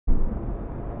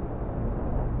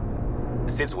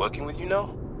Sid's working with you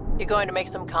now? You going to make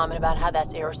some comment about how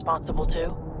that's irresponsible too?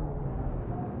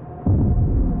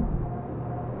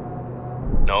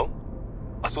 No.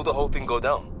 I saw the whole thing go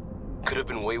down. Could have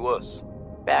been way worse.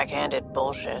 Backhanded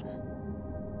bullshit.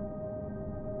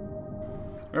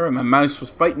 Alright, my mouse was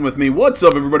fighting with me. What's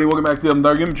up, everybody? Welcome back to the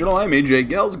Dark Game channel. I'm AJ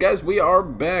Gels. Guys, we are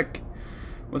back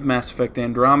with Mass Effect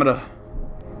Andromeda.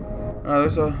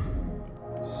 Let's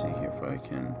see here if I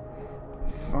can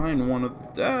find one of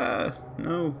the...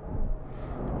 no.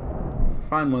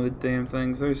 Find one of the damn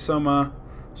things. There's some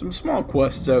small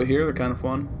quests out here. They're kind of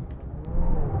fun.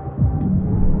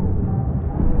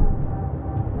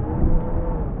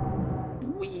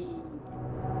 Whee!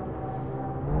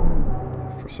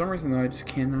 For some reason, though, I just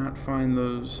cannot find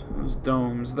those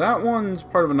domes. That one's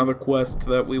part of another quest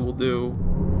that we will do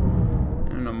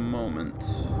in a moment.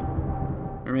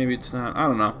 Or maybe it's not. I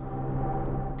don't know.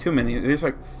 Too many. There's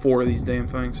like 4 of these damn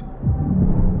things.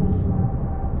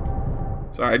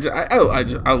 Sorry,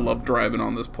 I love driving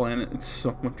on this planet. It's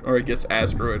so much, or I guess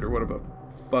asteroid or whatever the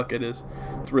fuck it is.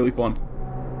 It's really fun.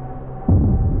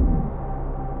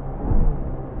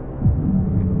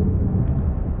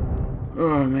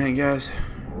 Oh man, guys,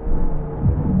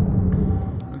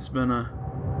 it's been a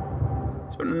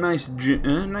nice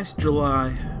July.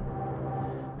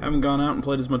 Haven't gone out and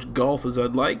played as much golf as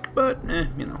I'd like, but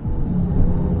you know,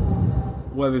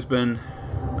 weather's been.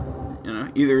 You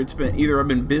know, either I've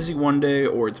been busy one day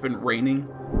or it's been raining,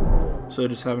 so I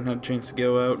just haven't had a chance to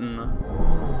go out and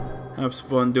have some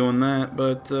fun doing that.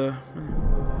 But I'm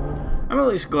at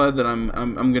least glad that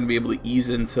I'm gonna be able to ease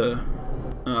into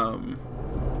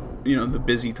you know, the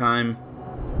busy time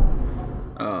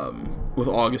with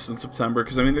August and September,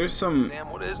 because I mean there's some.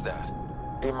 Sam, what is that?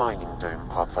 A mining dome,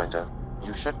 Pathfinder.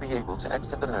 You should be able to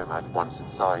exit the Nomad once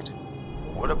inside.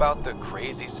 What about the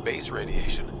crazy space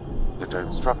radiation? The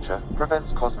dome structure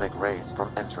prevents cosmic rays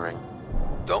from entering.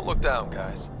 Don't look down,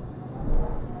 guys.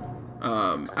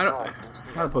 How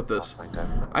to put this?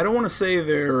 I don't want to say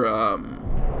they're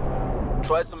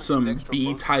Try some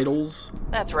B titles.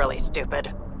 That's really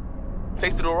stupid.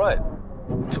 Tasted alright.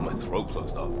 Until my throat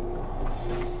closed up.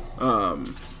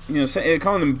 You know,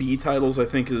 calling them B titles, I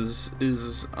think, is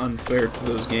unfair to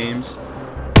those games.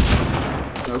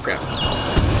 Okay.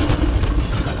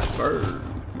 Bird,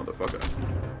 motherfucker.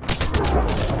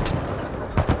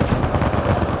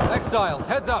 Exiles,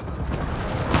 heads up.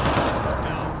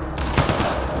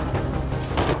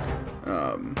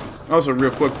 Also, real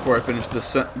quick before I finish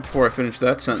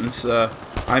that sentence,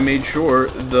 I made sure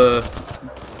the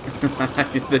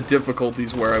the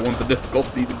difficulties where I want the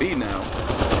difficulty to be now,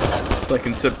 so I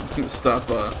can stop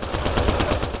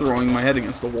throwing my head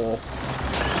against the wall.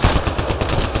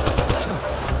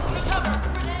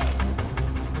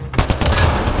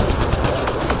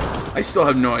 I still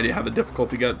have no idea how the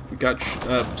difficulty got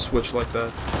switched like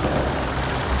that.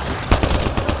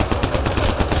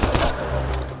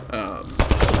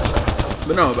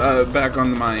 But no, back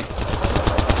on my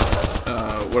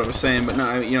what I was saying. But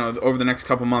no, you know, over the next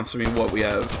couple months, I mean, what we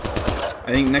have.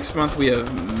 I think next month we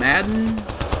have Madden,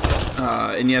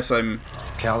 and yes, I'm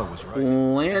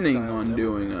planning on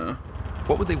doing a.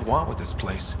 What would they want with this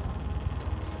place?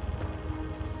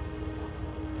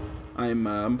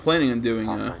 I'm planning on doing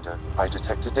a. I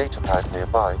detect a data pad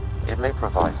nearby. It may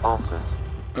provide answers.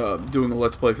 Doing a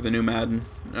Let's Play for the new Madden,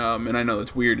 and I know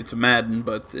it's weird. It's a Madden,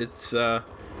 but it's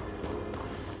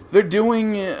they're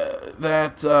doing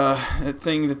that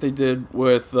thing that they did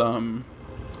with FIFA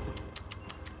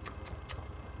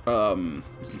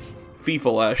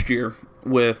last year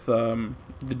with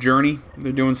the Journey.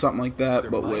 They're doing something like that,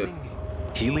 but with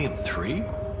helium-3.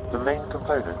 The main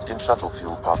component in shuttle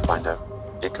fuel, Pathfinder.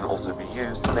 It can also be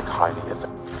used to make highly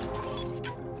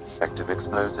effective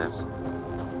explosives.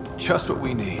 Just what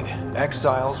we need.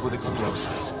 Exiles with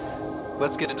explosives.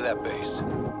 Let's get into that base.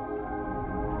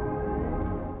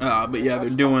 But yeah, they're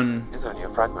doing. Is only a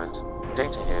fragment.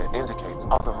 Data here indicates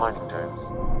other mining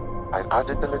domes. I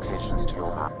added the locations to your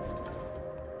map.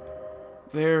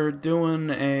 They're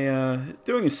doing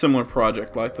a similar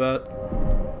project like that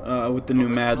with the new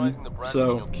Madden.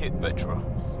 So. Kit, Vetra.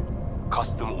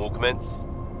 Custom augments,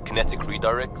 kinetic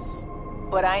redirects.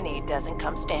 What I need doesn't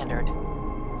come standard.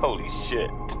 Holy shit.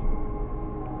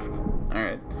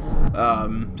 Alright.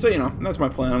 So you know, that's my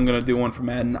plan. I'm gonna do one for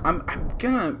Madden. I'm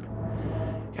gonna.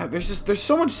 Yeah, there's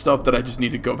so much stuff that I just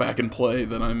need to go back and play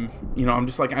that I'm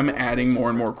just like I'm adding more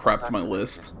and more crap to my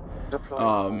list.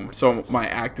 So my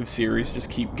active series just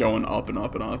keep going up and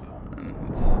up and up, and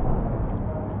it's.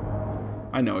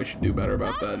 I know I should do better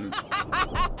about that,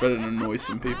 but it annoys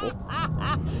some people.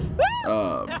 I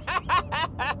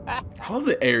love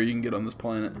the air you can get on this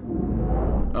planet.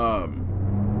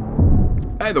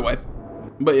 Either way.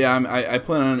 But yeah, I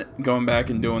plan on going back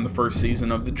and doing the first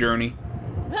season of The Journey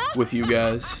with you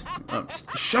guys.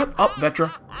 Shut up,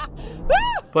 Vetra.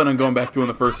 Plan on going back doing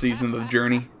the first season of The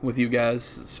Journey with you guys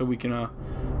so we can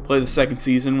play the second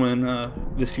season when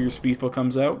this year's FIFA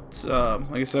comes out.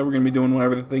 Like I said, we're going to be doing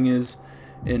whatever the thing is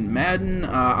in Madden.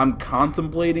 I'm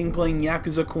contemplating playing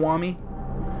Yakuza Kiwami.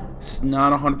 It's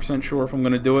not 100% sure if I'm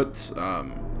going to do it.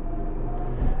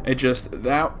 It just,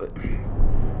 that...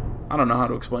 I don't know how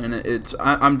to explain it.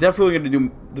 I'm definitely going to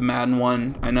do the Madden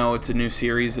one. I know it's a new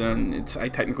series, and I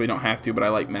technically don't have to, but I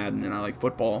like Madden, and I like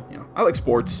football. You know, I like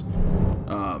sports.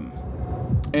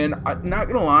 And I'm not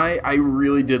going to lie, I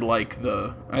really did like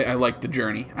I liked The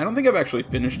Journey. I don't think I've actually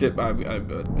finished it, but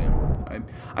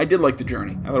I did like The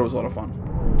Journey. I thought it was a lot of fun.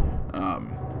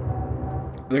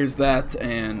 There's that,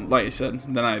 and like I said,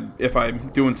 then if I'm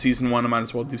doing Season 1, I might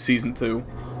as well do Season 2.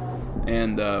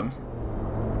 And,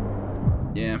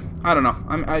 yeah, I don't know.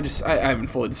 I haven't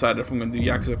fully decided if I'm going to do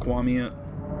Yakuza Kiwami yet.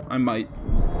 I might.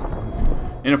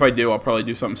 And if I do, I'll probably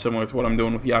do something similar to what I'm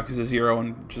doing with Yakuza 0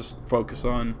 and just focus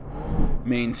on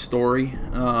main story.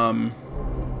 God,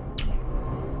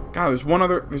 there's one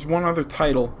other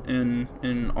title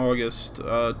in August.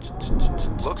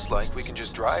 Looks like we can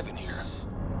just drive in here.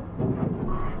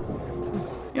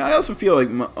 Yeah, I also feel like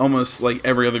almost like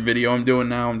every other video I'm doing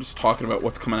now, I'm just talking about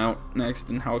what's coming out next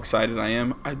and how excited I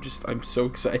am. I'm so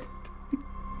excited.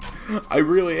 I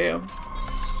really am.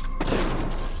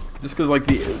 Just because, like,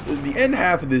 the end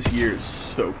half of this year is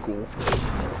so cool.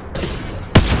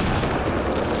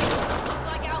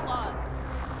 Like outlaws.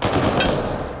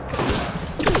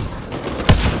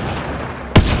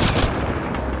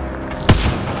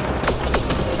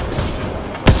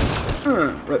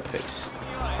 Red face.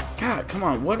 God, come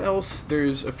on, what else?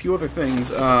 There's a few other things.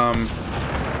 The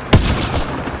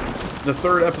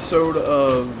third episode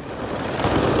of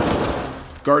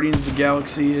Guardians of the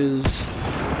Galaxy is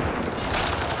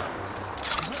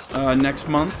next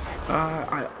month.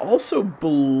 I also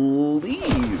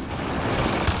believe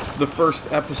the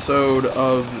first episode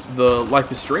of the Life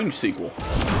is Strange sequel.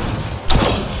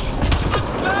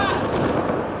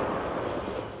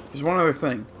 There's one other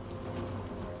thing.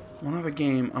 One other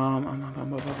game.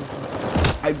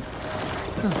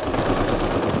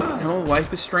 No,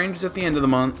 Life is Strange is at the end of the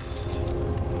month.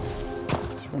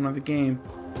 There's one other game.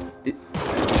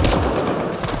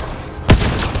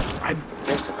 I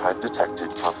Datapad detected,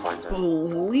 Pathfinder.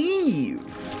 believe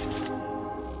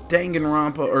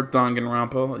Danganronpa or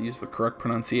Danganronpa. I'll use the correct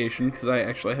pronunciation because I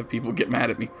actually have people get mad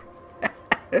at me.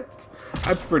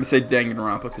 I prefer to say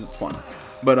Danganronpa because it's fun.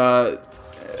 But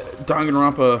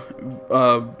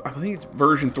Danganronpa, I think it's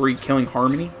version 3, Killing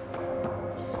Harmony,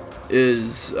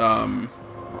 is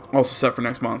also set for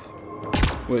next month,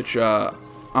 which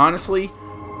honestly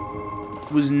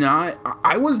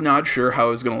I was not sure how I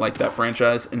was gonna like that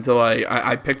franchise until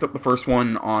I picked up the first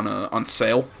one on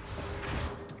sale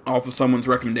off of someone's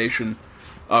recommendation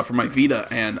for my Vita,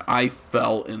 and I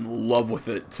fell in love with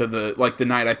it to the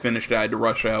night I finished it. I had to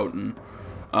rush out and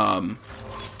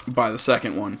buy the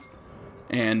second one.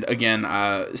 And again,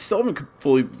 still haven't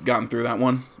fully gotten through that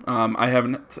one. I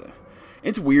haven't.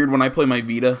 It's weird when I play my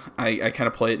Vita. I kind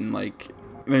of play it in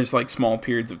there's small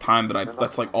periods of time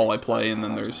that's like all I play, and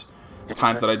then there's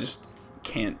times that I just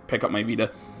can't pick up my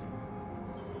Vita.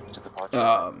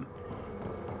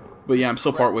 But yeah, I'm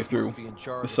still partway through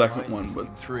the second one, but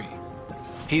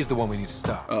He's the one we need to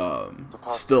stop.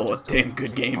 still a damn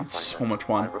good game. It's so much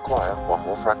fun. I require one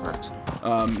more fragment.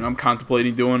 I'm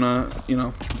contemplating doing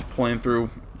playing through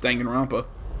Danganronpa.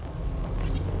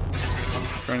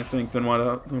 Trying to think then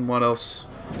what else?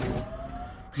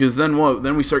 Because then what?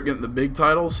 Then we start getting the big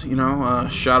titles,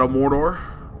 Shadow Mordor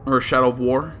or Shadow of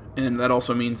War, and that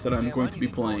also means that I'm going to be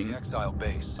playing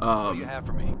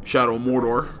Shadow of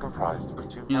Mordor.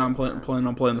 I'm planning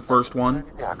on playing the first one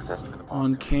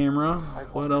on camera.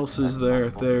 What else is there?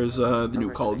 There's the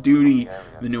new Call of Duty,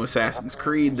 the new Assassin's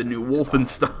Creed, the new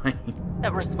Wolfenstein.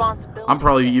 That responsibility. I'm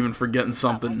probably even forgetting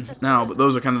something now, but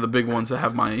those are kind of the big ones that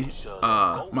have my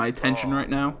my attention right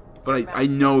now. But I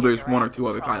know there's one or two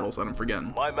other titles that I'm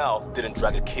forgetting. My mouth didn't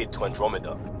drag a kid to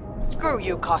Andromeda. Screw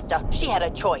you, Costa. She had a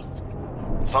choice.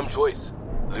 Some choice.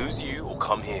 Lose you or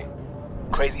come here.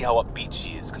 Crazy how upbeat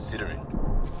she is, considering.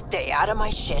 Stay out of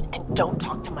my shit and don't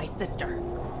talk to my sister.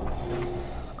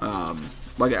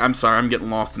 I'm sorry, I'm getting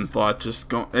lost in thought. This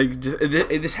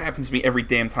happens to me every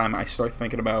damn time I start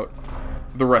thinking about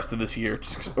the rest of this year.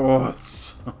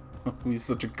 We have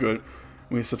such a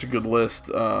good list.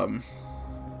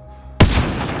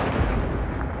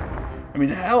 I mean,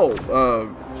 hell,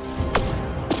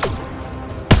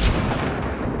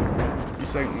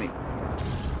 Secondly,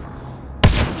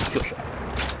 skill shot.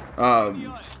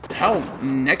 Hell,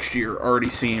 next year already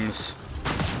seems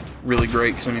really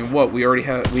great, because, I mean, what, we already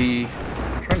had, I'm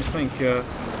trying to think,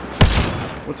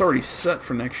 what's already set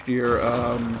for next year?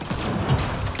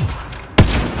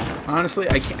 Honestly,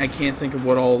 I can't think of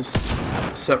what all's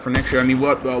set for next year. I mean,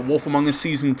 what, Wolf Among Us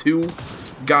Season 2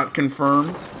 got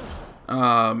confirmed.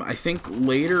 I think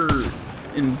later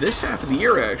in this half of the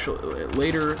year, actually,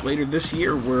 later this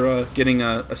year, we're getting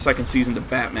a second season to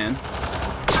Batman.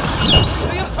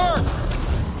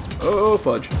 Oh,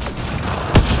 fudge.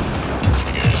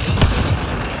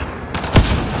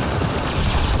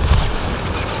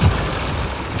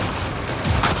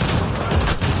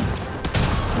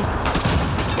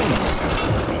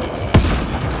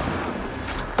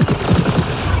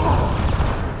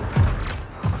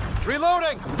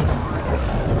 Reloading.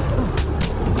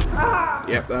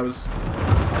 Yep, that was...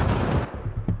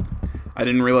 I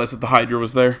didn't realize that the Hydra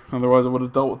was there. Otherwise, I would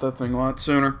have dealt with that thing a lot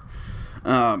sooner.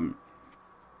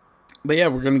 But yeah,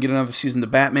 we're going to get another season to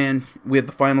Batman. We had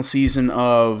the final season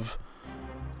of...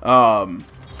 why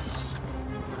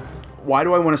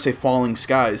do I want to say Falling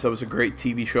Skies? That was a great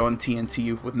TV show on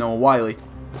TNT with Noah Wiley.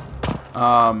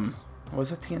 Was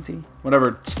that TNT?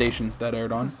 Whatever station that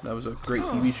aired on. That was a great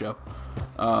TV show.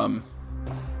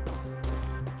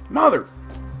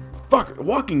 Motherfucker,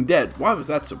 Walking Dead. Why was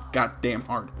that so goddamn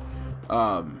hard?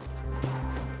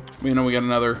 You know, we got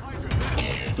another...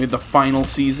 We had the final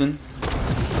season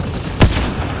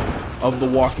of the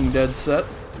Walking Dead set.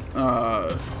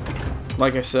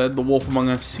 Like I said, The Wolf Among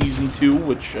Us Season 2,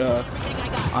 which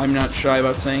I'm not shy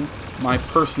about saying, my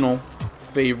personal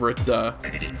favorite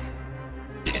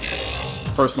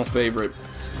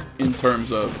in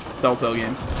terms of Telltale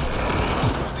games.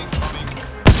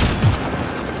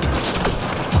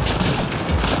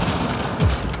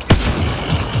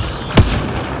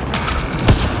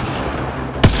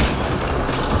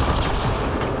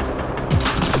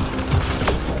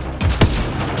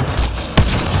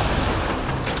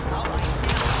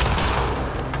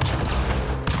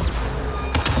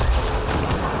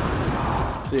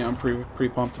 So yeah, I'm pretty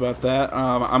pumped about that.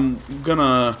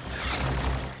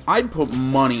 I'd put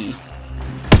money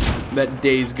that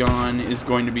Days Gone is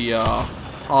going to be a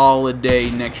holiday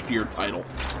next year title.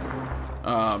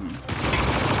 Because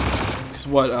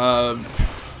what,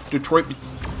 Detroit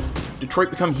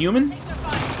Become Human,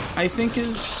 I think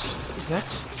is that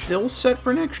still set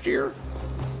for next year?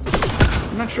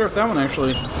 I'm not sure if that one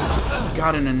actually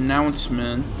got an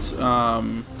announcement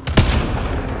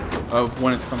of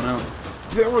when it's coming out.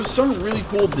 There was some really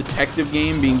cool detective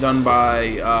game being done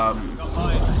by,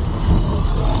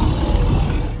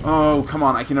 oh, come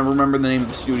on, I can never remember the name of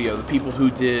the studio. The people who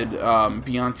did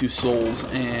Beyond Two Souls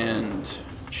and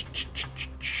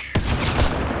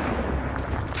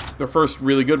their first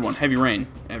really good one, Heavy Rain.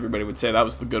 Everybody would say that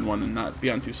was the good one and not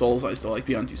Beyond Two Souls. I still like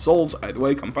Beyond Two Souls. Either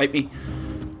way, come fight me.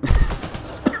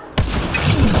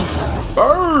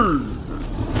 Burn!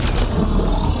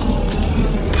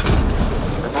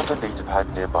 Another data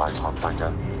pad nearby,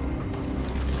 Pathfinder.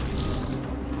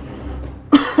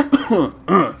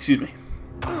 Excuse me.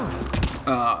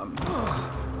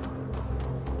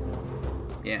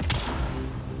 Yeah.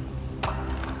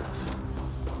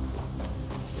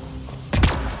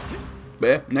 But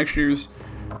yeah, next year's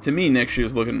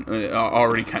looking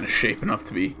already kind of shaping up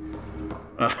to be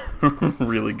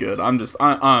really good. I'm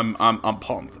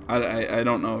pumped. I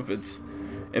don't know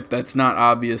if that's not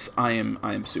obvious. I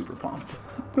am super pumped.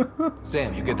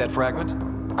 Sam, you get that fragment?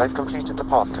 I've completed the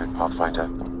passcode, Pathfinder,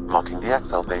 marking the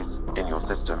Excel base in your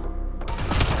system.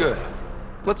 Good.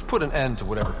 Let's put an end to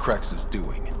whatever Krex is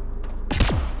doing.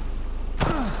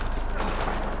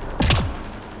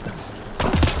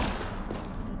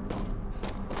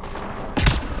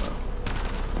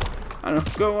 I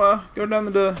don't know. Go down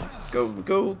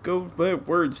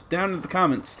words down in the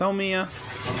comments. Tell me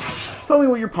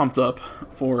what you're pumped up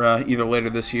for either later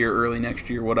this year, early next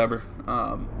year, whatever.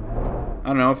 I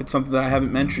don't know if it's something that I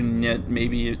haven't mentioned yet.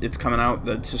 Maybe it's coming out.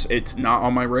 It's not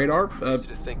on my radar. To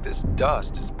think this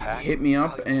dust is packed. Hit me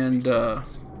up and you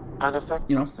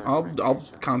know, I'll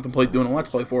contemplate doing a let's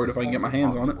play for it if I can get my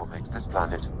hands on it. Makes this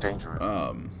planet dangerous.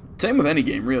 Same with any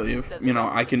game, really. If you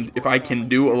know, if I can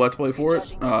do a let's play for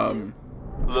it.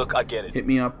 Look, I get it. Hit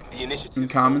me up The initiative in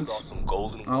comments. some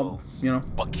golden I'll, worlds. you know.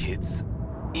 But kids,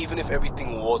 even if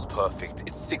everything was perfect,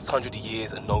 it's 600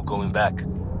 years and no going back.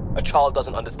 A child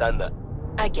doesn't understand that.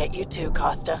 I get you too,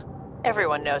 Costa.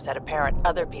 Everyone knows how to parent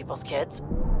other people's kids.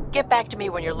 Get back to me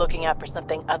when you're looking out for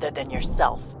something other than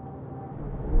yourself.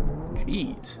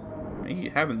 Jeez, maybe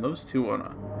having those two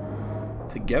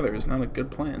together is not a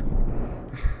good plan.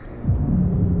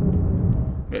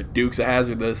 Dukes of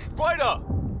Hazzard this. Ryder!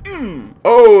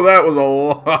 Oh, that was a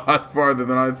lot farther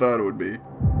than I thought it would be.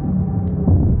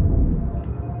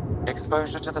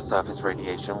 Exposure to the surface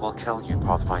radiation will kill you,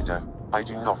 Pathfinder. I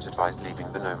do not advise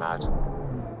leaving the Nomad.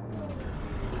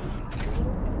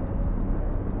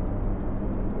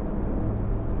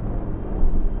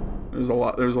 There's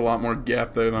a lot more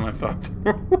gap there than I thought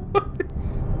there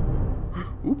was.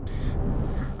 Oops.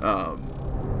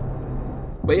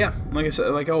 But yeah, like I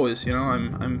said, like always, you know,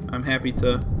 I'm happy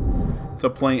to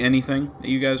play anything that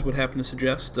you guys would happen to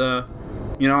suggest.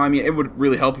 You know, I mean, it would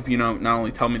really help if you know not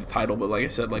only tell me the title, but like I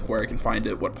said, like where I can find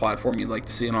it, what platform you'd like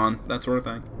to see it on, that sort of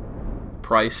thing.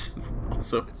 Price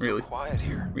also It's really so quiet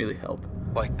here, really help.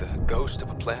 like the ghost of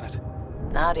a planet.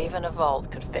 Not even a vault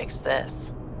could fix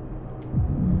this.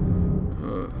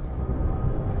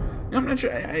 Yeah, I'm not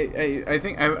sure. I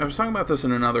think I was talking about this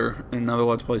in another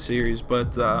Let's Play series,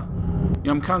 but you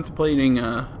know, I'm contemplating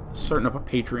starting up a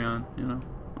Patreon. You know,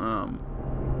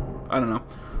 I don't know,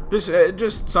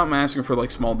 just something asking for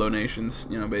like small donations.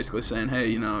 You know, basically saying, hey,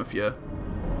 you know, if you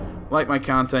like my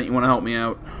content, you want to help me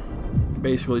out,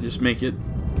 basically just make it.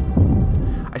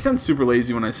 I sound super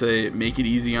lazy when I say make it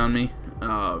easy on me.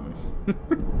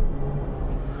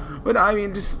 But I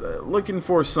mean, just looking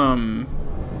for some.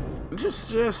 Just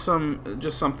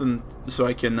something so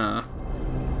I can I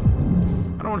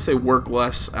don't want to say work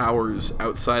less hours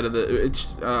outside of the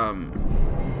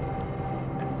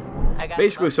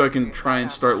basically so I can try and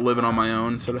start living on my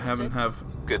own instead of having to have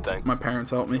Good, thanks. my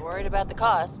parents help me. You worried about the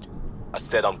cost? I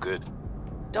said I'm good.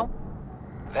 Don't.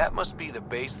 That must be the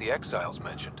base the Exiles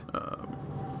mentioned. I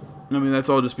mean, that's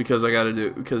all just because I gotta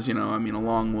do, because, you know, I mean,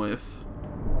 along with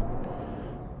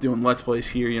doing Let's Plays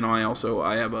here, you know, I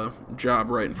have a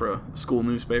job writing for a school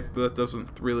newspaper, but that doesn't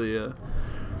really, it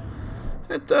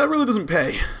really doesn't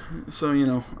pay. So, you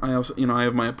know, I also, you know, I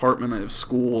have my apartment, I have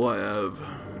school, I have,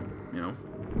 you know,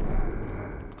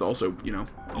 to also, you know,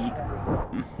 eat.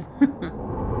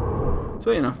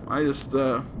 So, you know, I just,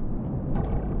 thought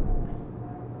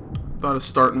of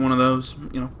starting one of those,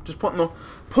 you know, just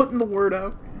putting the word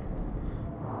out,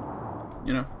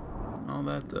 you know, all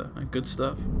that good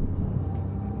stuff.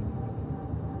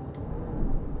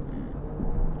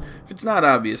 If it's not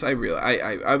obvious, I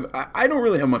don't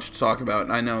really have much to talk about.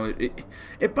 I know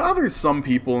it bothers some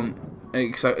people,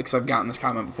 because I've gotten this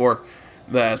comment before,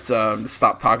 that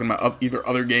stop talking about either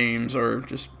other games or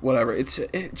just whatever. It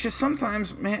just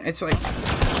sometimes, man, it's like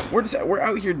we're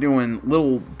out here doing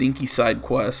little dinky side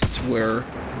quests where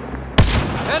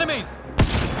Enemies!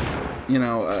 You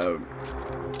know,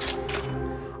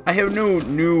 I have no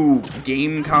new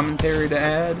game commentary to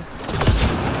add.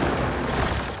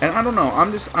 And I don't know.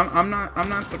 I'm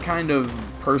not the kind of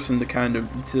person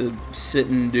to sit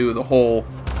and do the whole,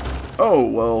 oh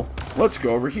well, let's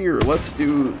go over here, let's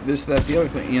do this, that, the other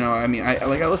thing. You know, I mean, I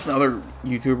listen to other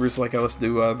YouTubers, like I listen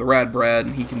to the Rad Brad,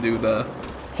 and he can do the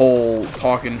whole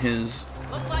talking his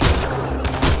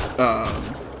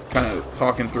kind of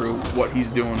talking through what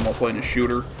he's doing while playing a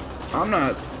shooter. I'm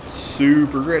not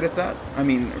super great at that. I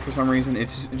mean, for some reason,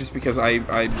 it's just because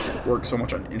I work so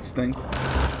much on instinct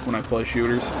when I play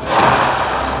shooters,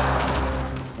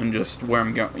 and just where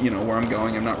I'm going, you know, where I'm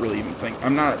going. I'm not really even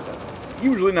I'm not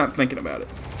usually not thinking about it.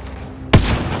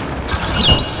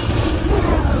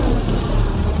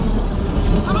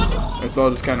 It's all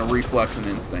just kind of reflex and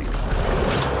instinct.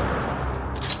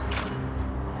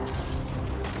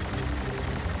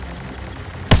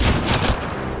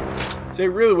 So I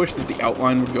really wish that the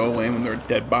outline would go away when they're a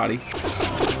dead body.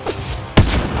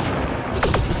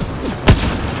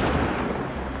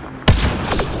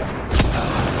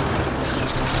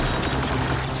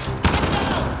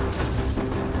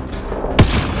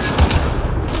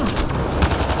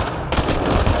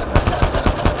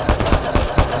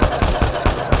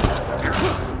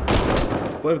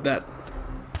 Play with that.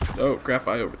 Oh crap,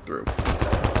 I overthrew.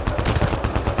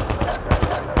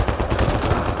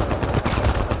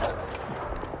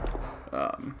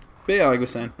 But yeah, like I was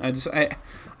saying, I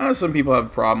know some people have a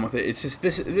problem with it. It's just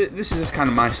this is just kind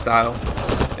of my style.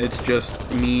 It's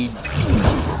just me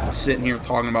sitting here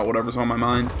talking about whatever's on my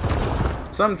mind.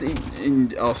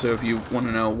 And also, if you want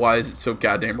to know why is it so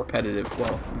goddamn repetitive,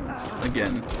 well,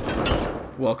 again,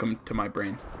 welcome to my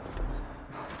brain.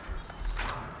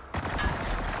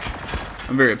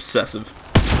 I'm very obsessive.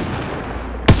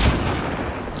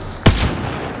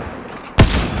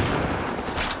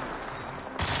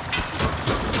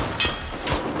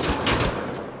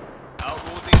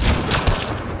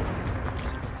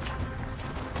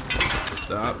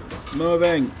 Stop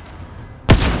moving.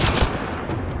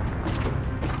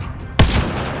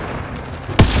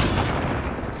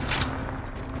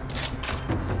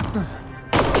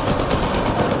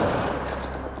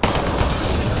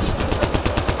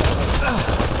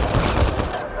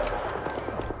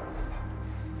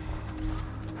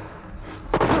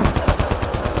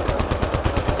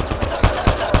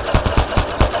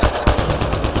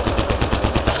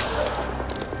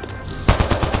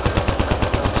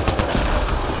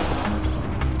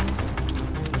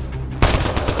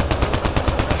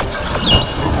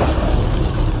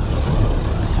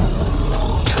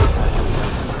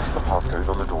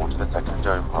 the second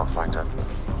dome, Pathfinder.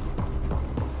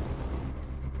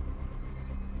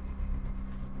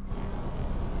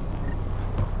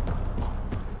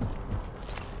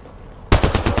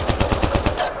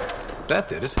 That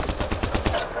did it.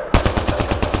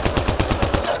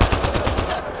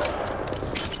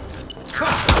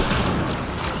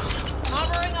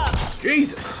 Armoring up.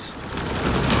 Jesus!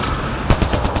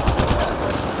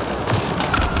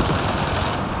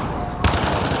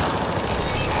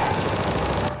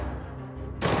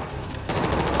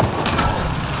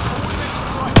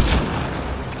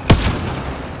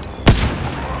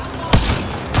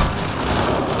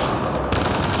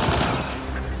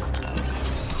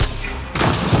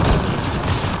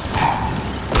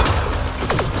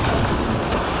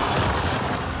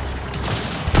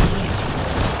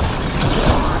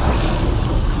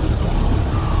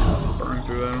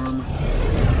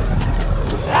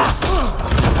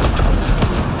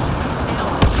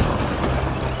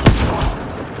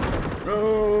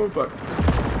 Oh, fuck.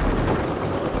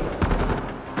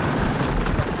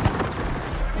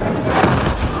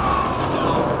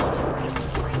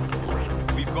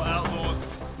 We've got outlaws.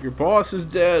 Your boss is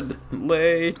dead.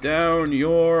 Lay down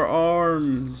your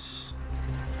arms.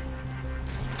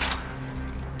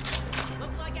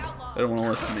 Looks like outlaws. They don't want to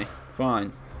listen to me.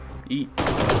 Fine. Eat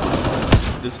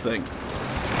this thing.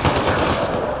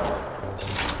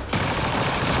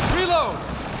 Reload!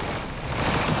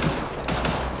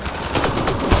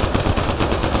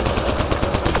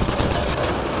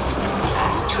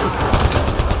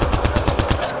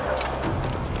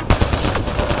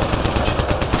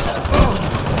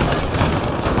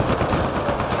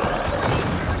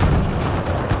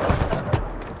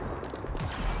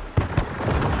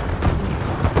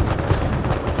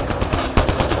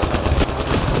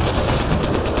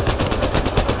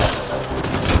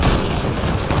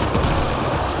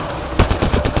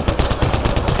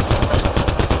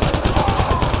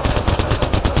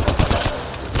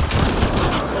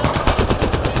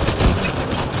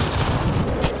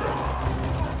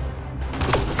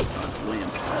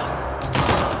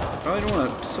 I don't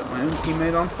want to set my own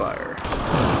teammate on fire.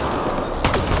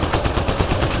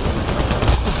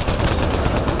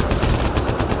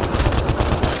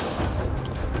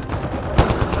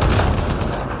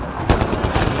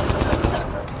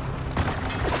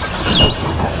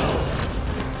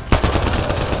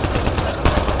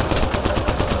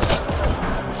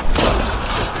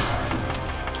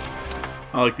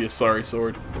 I like the Asari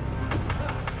sword.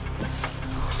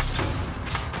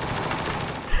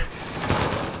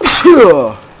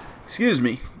 Excuse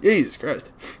me. Jesus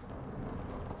Christ.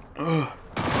 Ugh.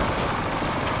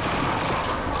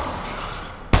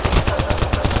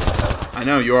 I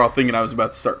know, you were all thinking I was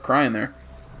about to start crying there.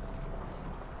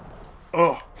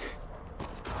 Oh.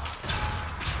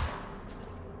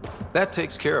 That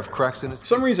takes care of cracks in his... For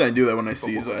some reason I do that when I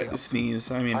sneeze.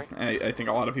 I mean, I think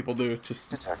a lot of people do.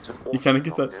 Just, you kind of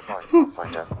get that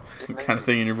kind of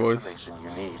thing in your voice.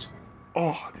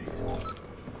 Oh, geez.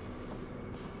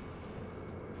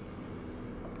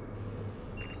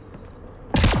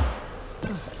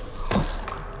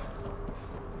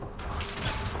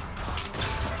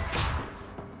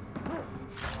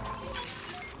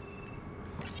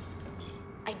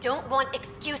 I don't want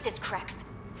excuses, Krex.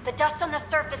 The dust on the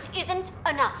surface isn't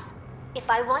enough.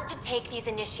 If I want to take these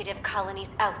initiative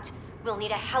colonies out, we'll need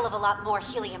a hell of a lot more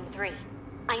helium-3.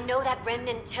 I know that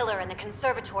remnant tiller in the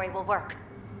conservatory will work.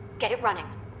 Get it running.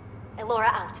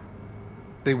 Elora out.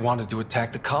 They wanted to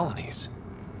attack the colonies.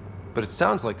 But it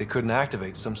sounds like they couldn't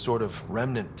activate some sort of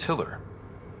remnant tiller.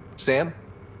 Sam?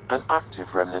 An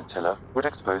active remnant tiller would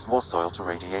expose more soil to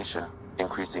radiation,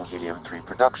 increasing helium-3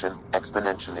 production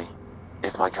exponentially.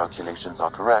 If my calculations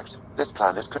are correct, this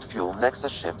planet could fuel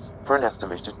Nexus ships for an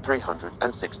estimated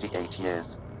 368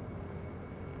 years.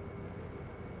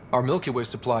 Our Milky Way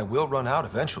supply will run out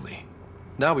eventually.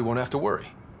 Now we won't have to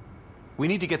worry. We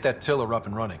need to get that tiller up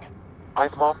and running.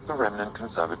 I've marked the remnant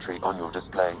conservatory on your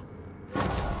display.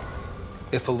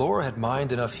 If Elora had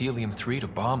mined enough helium-3 to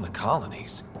bomb the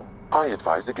colonies... I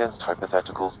advise against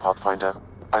hypotheticals, Pathfinder.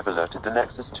 I've alerted the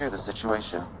Nexus to the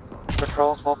situation.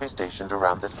 Patrols will be stationed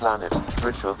around this planet to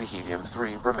ensure the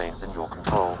helium-3 remains in your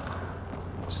control.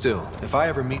 Still, if I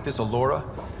ever meet this Elora,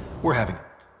 we're having...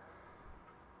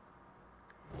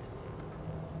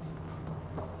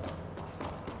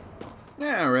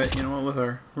 Yeah, alright, you know what, with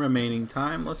our remaining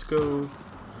time, let's go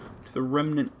to the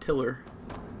remnant tiller.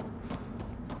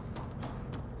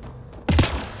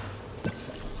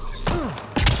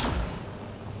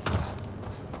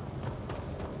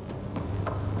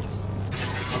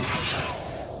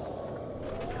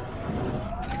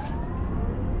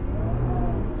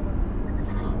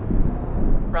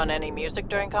 Run any music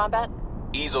during combat?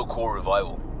 ESO core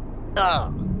revival.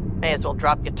 Ugh. May as well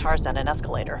drop guitars down an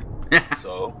escalator.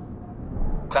 So?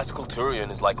 Classical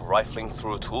Turian is like rifling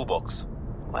through a toolbox.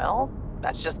 Well,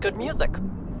 that's just good music.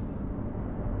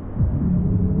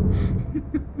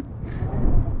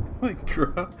 Like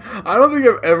drop. I don't think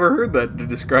I've ever heard that to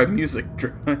describe music.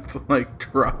 It's like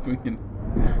dropping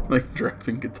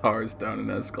guitars down an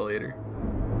escalator.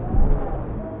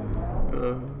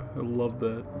 I love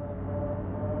that.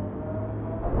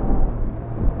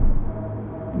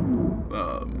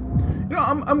 You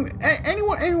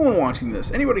know, anyone watching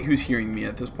this, anybody who's hearing me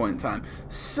at this point in time,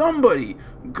 somebody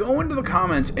go into the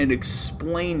comments and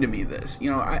explain to me this.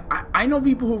 You know, I know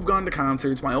people who've gone to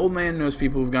concerts. My old man knows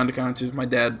people who've gone to concerts. My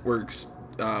dad works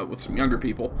with some younger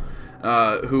people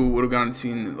who would have gone and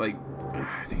seen, like,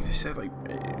 I think they said, like,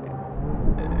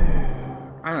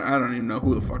 I don't even know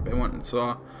who the fuck they went and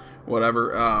saw,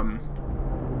 whatever.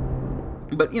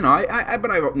 But, you know, but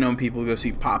I've known people who go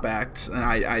see pop acts, and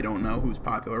I don't know who's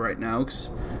popular right now, because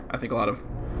I think a lot of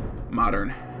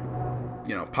modern,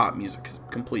 you know, pop music is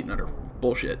complete and utter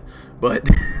bullshit. But,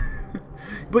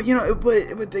 but you know,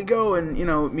 but they go, and, you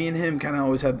know, me and him kind of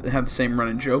always have the same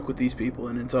running joke with these people,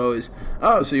 and it's always,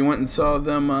 oh, so you went and saw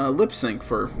them lip sync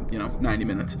for, you know, 90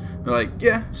 minutes. They're like,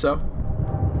 yeah, so.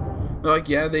 They're like,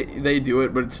 yeah, they do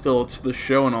it, but it's the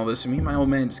show and all this, and me and my old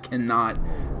man just cannot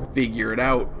figure it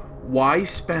out. Why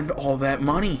spend all that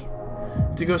money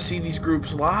to go see these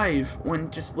groups live when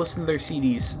just listen to their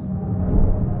CDs?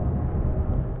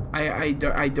 I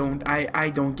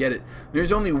don't get it.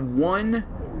 There's only one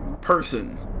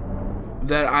person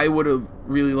that I would have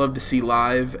really loved to see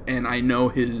live, and I know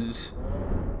his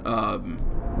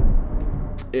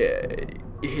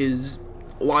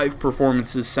live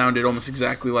performances sounded almost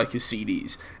exactly like his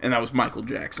CDs, and that was Michael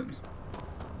Jackson.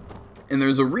 And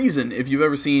there's a reason, if you've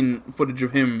ever seen footage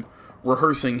of him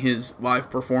rehearsing his live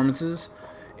performances,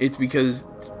 it's because,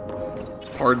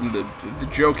 pardon the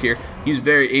joke here, he's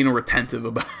very anal retentive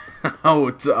about how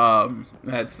it's,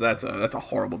 that's a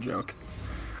horrible joke.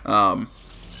 But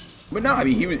no, I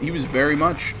mean, he was very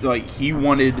much, like, he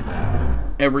wanted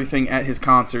everything at his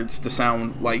concerts to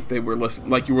sound like they were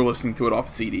like you were listening to it off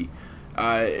a CD.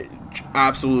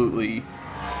 Absolutely.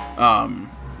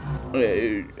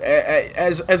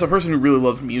 As a person who really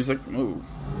loves music,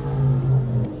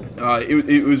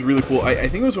 it was really cool. I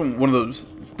think it was one of those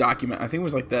I think it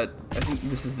was like that. I think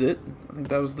This Is It. I think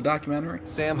that was the documentary.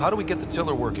 Sam, how do we get the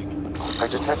tiller working? I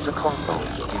detect a console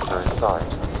deeper inside.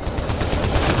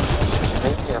 You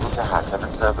may be able to hack an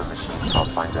observer machine,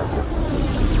 Pathfinder.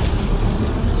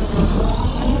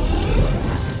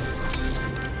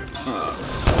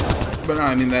 But no,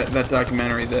 I mean, that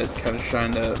documentary that kind of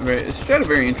shined a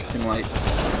very interesting light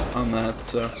on that.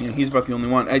 So, you know, he's about the only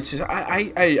one. I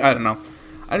don't know.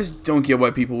 I just don't get why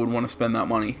people would want to spend that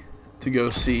money to go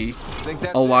see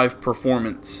a live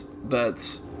performance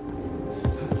that's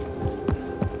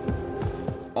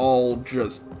all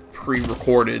just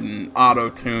pre-recorded and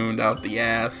auto-tuned out the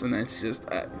ass, and it's just,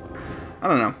 I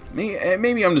don't know.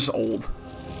 Maybe I'm just old.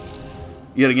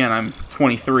 Yet again, I'm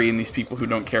 23, and these people who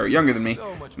don't care are younger than me.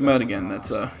 But again,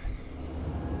 that's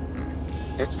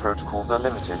Its protocols are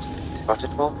limited, but it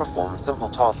will perform simple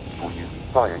tasks for you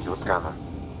via your scanner.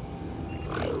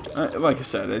 Like I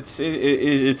said,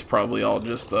 it's probably all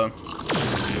just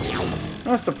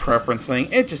that's the preference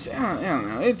thing. It just, I don't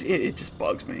know. It just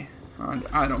bugs me.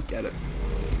 I don't get it.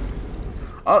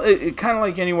 It kind of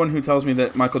like anyone who tells me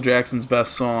that Michael Jackson's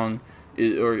best song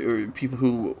is, or people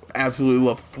who absolutely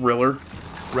love Thriller.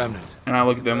 Remnant. And I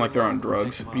look at them like they're on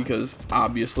drugs, because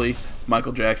obviously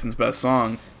Michael Jackson's best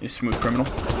song is Smooth Criminal.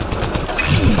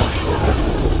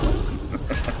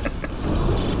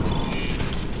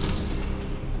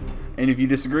 And if you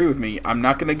disagree with me, I'm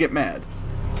not going to get mad.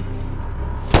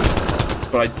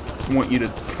 But I want you to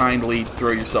kindly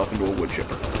throw yourself into a wood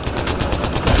chipper.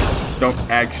 Don't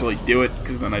actually do it,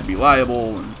 because then I'd be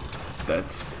liable, and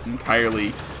that's entirely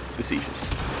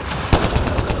facetious.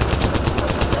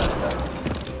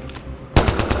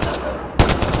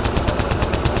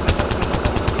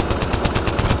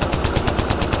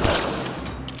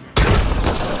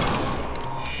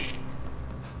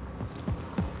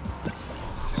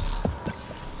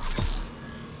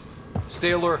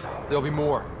 Stay alert. There'll be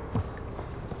more.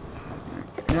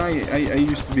 You know, I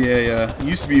used to be a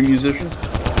musician.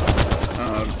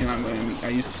 You know, I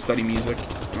used to study music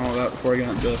and all that before I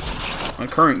got into my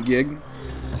current gig.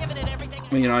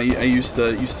 You know, I used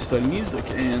to study music,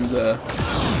 and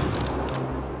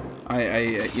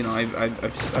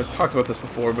I've talked about this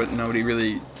before, but nobody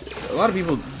really. A lot of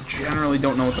people generally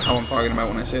don't know what the hell I'm talking about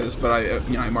when I say this, but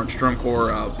I marched drum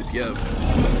corps. If you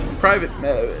private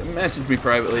message me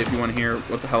privately if you want to hear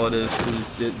what the hell it is,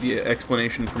 because the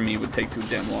explanation from me would take too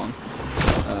damn long.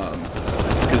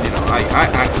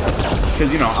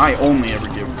 Because I only ever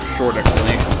give short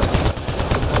explanations.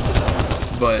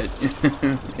 But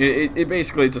it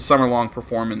basically, it's a summer-long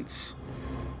performance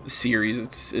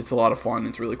series. It's a lot of fun.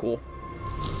 It's really cool.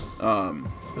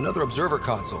 Another observer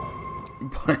console.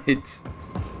 But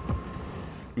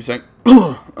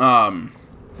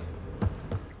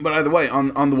but either way,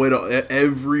 on the way to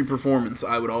every performance,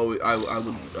 I would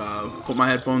put my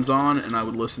headphones on and I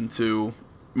would listen to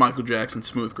Michael Jackson's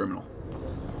 "Smooth Criminal."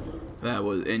 That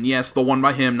was, and yes, the one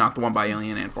by him, not the one by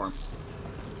Alien Ant Farm.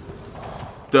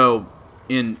 Though,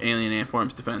 in Alien Ant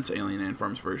Farm's defense, Alien Ant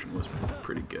Farm's version was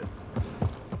pretty good.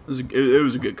 It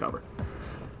was a good cover.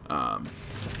 I'm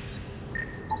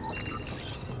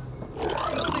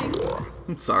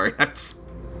sorry, I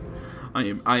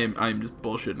am just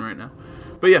bullshitting right now.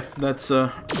 But yeah, that's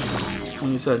like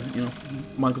I said,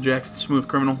 Michael Jackson's "Smooth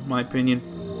Criminal," my opinion,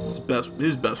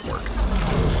 his best work.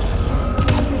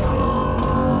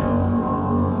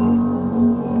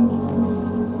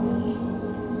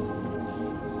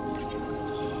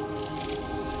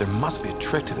 There must be a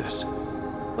trick to this.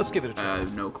 Let's give it a try. I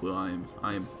have no clue. I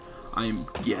am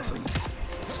guessing.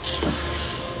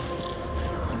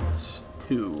 It's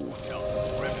 2. Oh.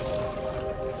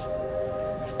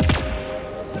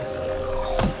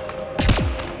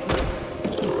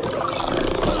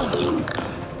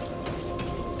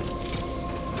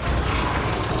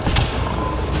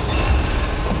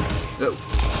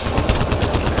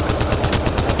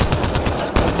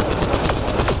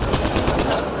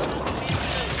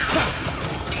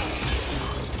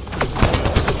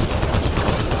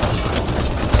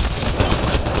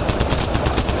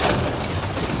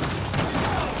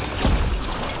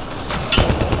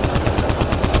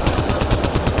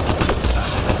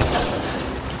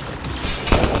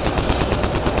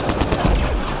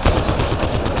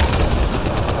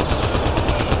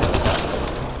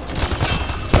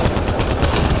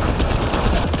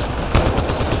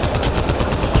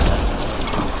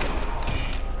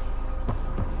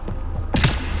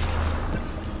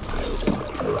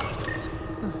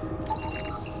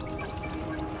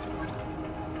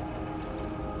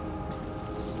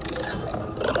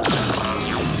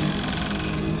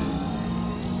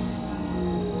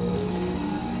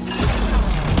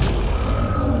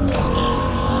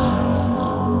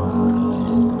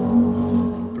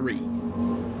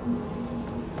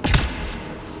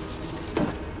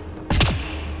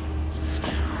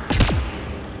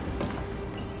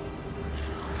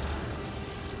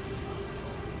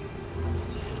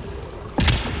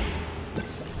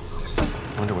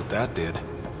 Wonder what that did.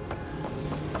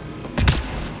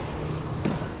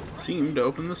 Seemed to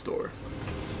open this door.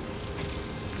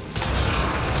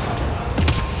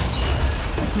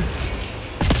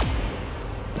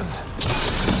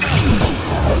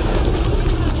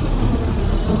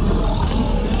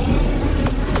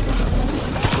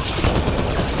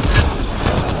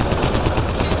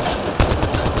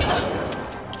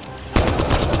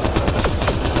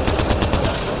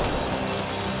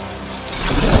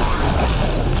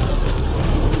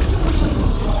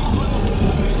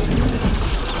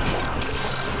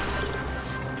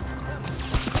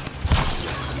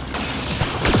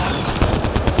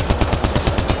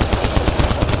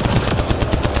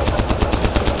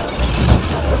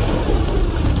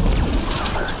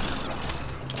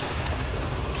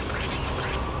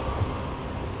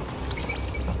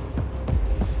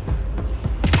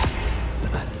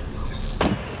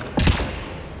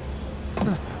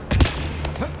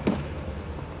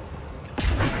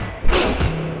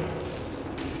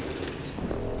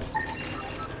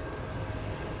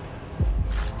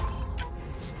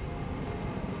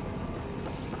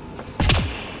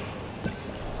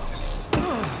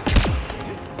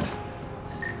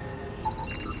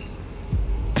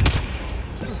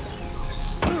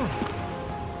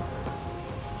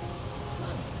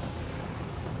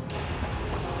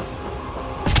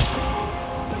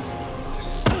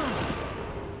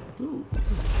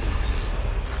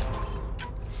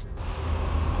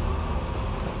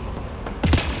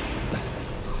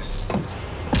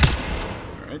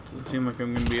 Doesn't seem like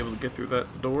I'm going to be able to get through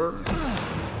that door.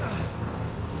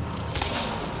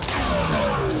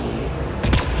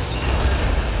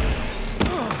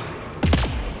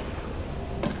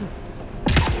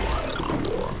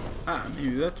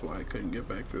 Maybe that's why I couldn't get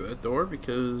back through that door,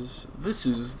 because this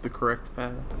is the correct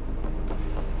path.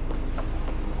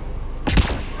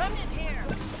 Run in here.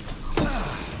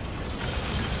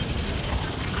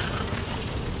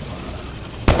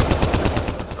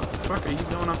 What the fuck are you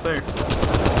doing up there?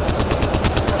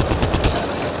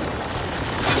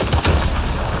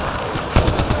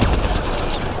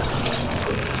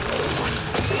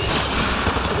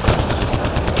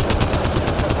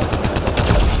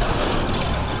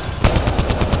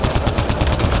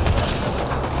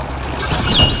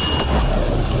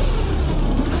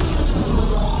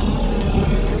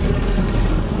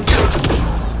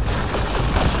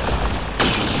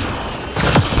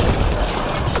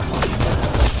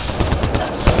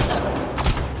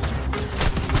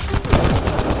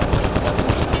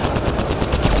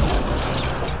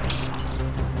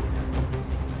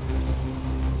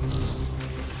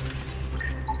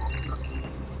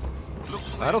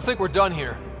 I don't think we're done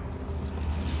here.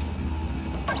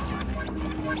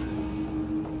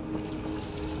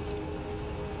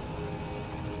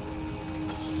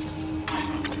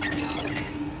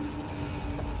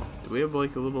 Do we have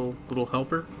like a little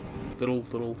helper?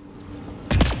 Little.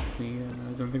 I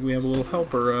don't think we have a little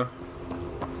helper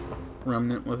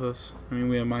remnant with us. I mean,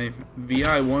 we have my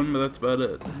VI one, but that's about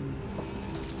it.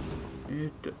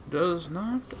 It does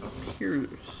not appear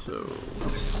so.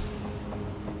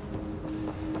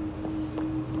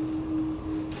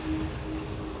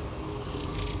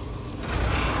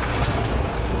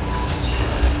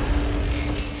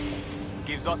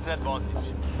 Gives us an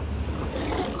advantage.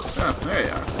 Ah, there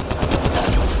you are.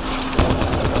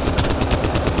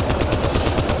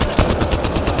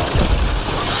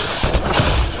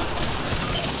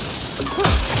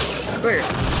 There.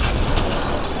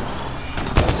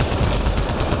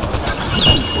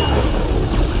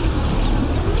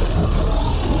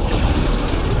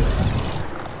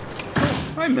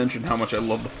 I mentioned how much I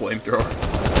love the flamethrower.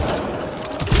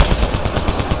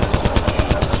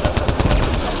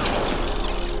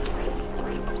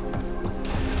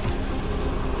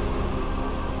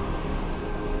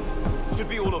 Should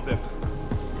be all of them.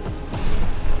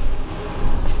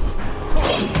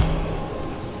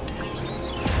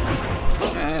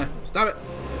 Stop it.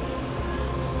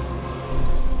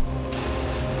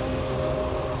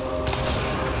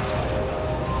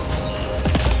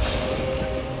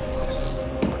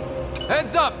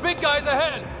 Heads up! Big guys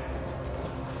ahead!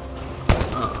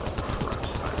 Oh,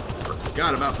 Christ. I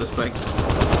forgot about this thing.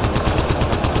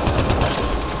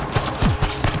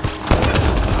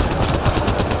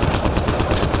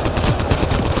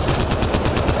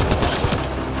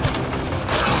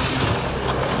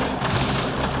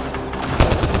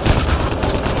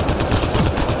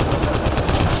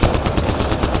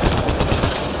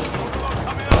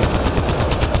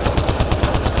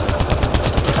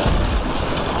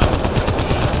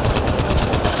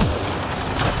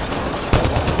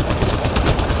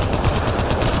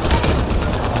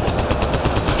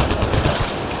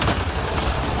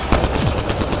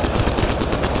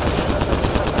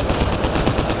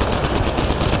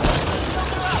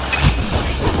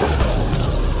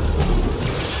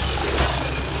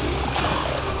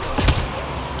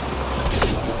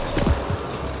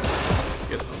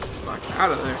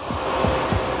 Out of there.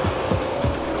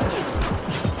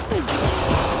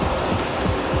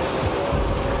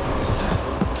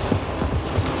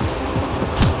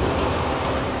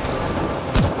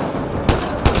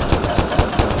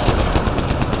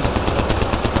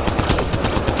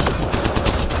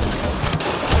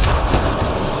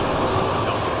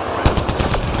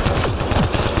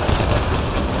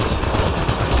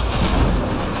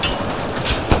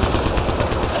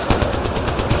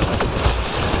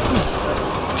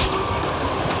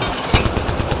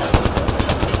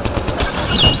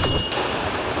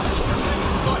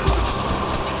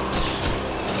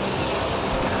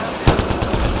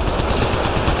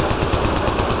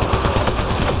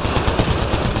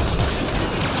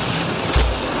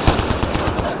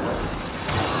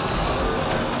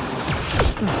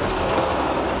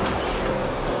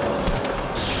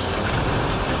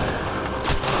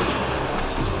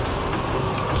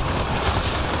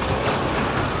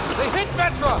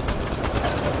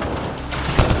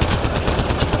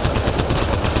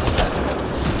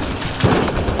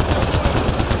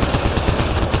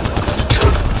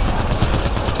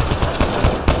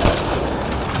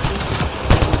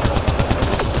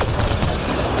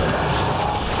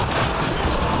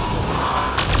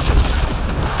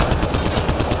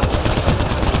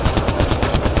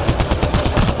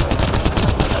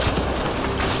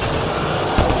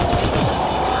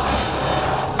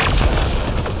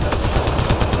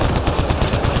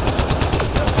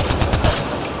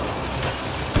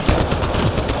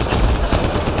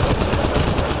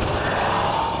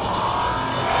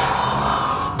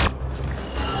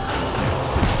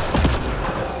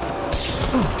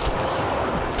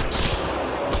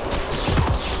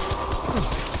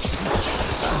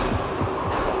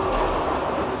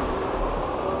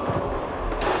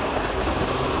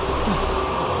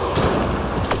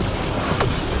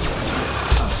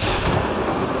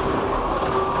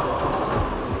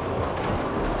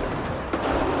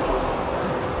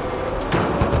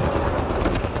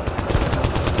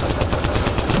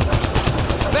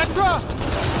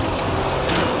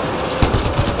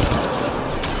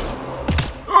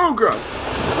 Oh god!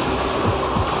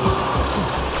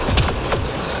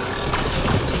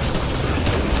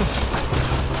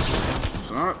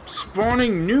 Stop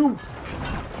spawning new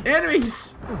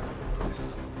enemies!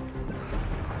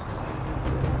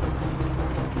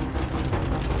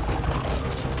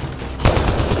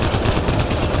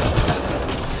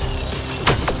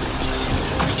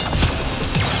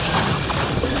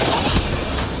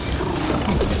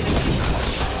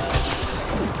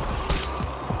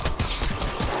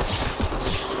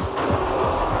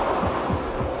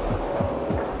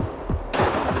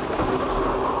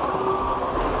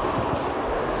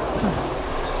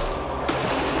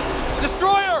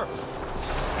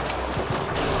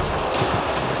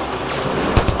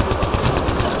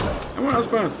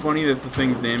 funny that the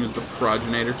thing's name is the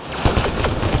Progenitor?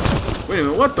 Wait a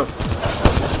minute, what the f...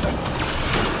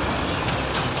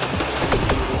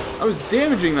 I was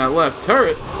damaging that left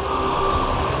turret.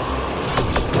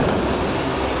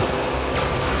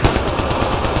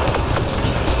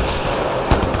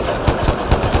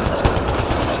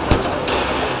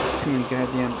 Too many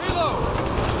goddamn...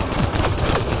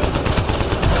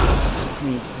 Too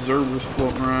many observers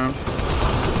floating around.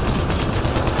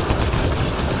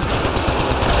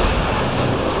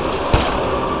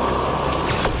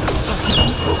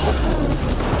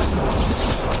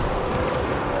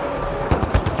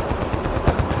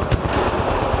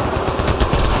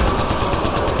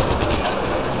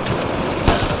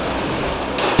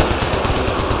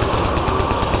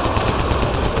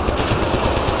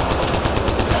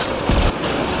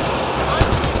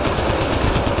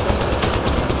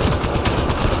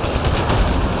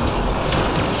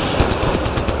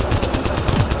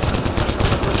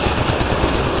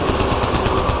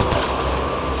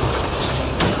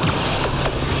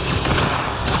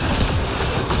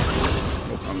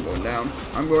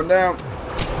 I'm going down.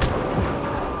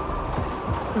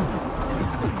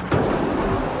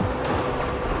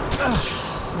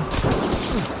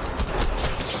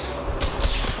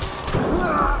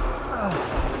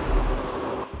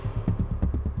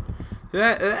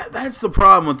 That's the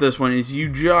problem with this one, is you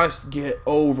just get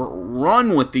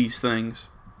overrun with these things.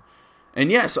 And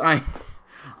yes, I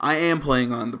am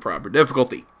playing on the proper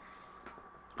difficulty.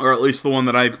 Or at least the one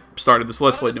that I started this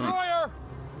Let's Play doing.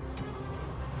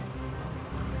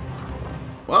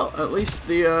 Well, at least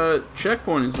the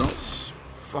checkpoint is not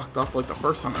fucked up like the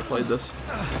first time I played this.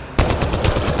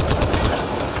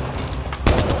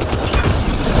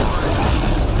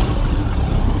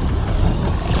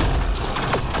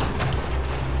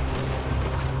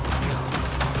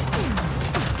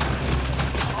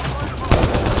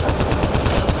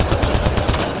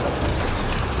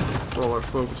 Roll our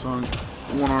focus on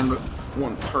one arm to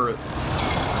one turret.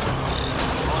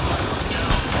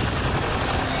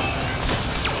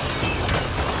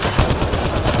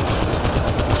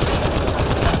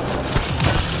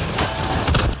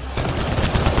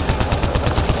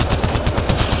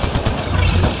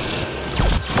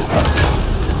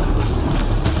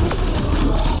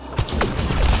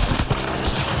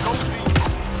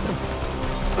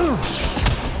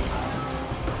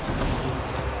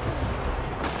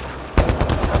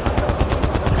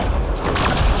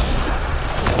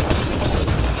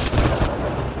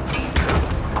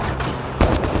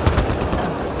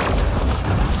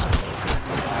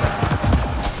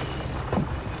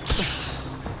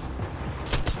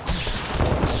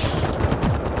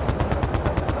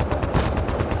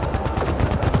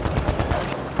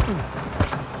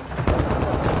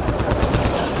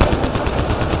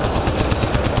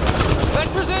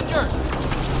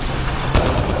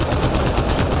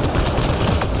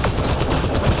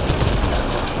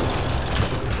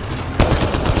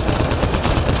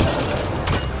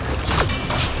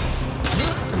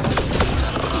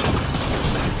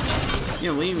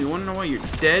 Liam, you wanna know why you're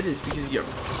dead? Is because you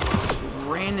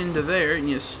ran into there and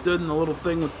you stood in the little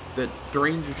thing with that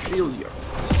drains your shields. You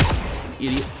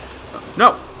idiot.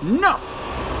 No! No!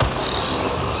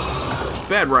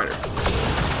 Bad rider.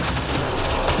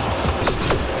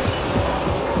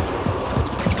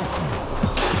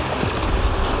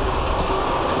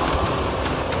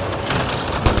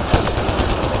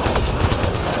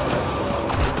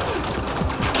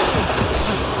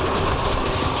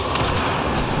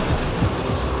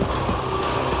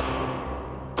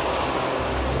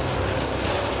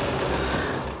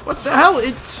 What the hell?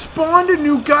 It spawned a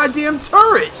new goddamn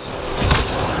turret!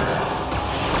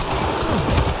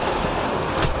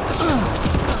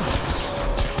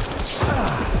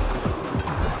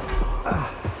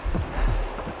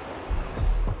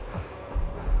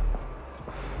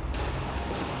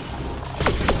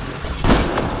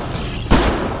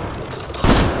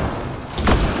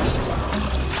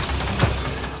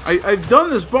 I've done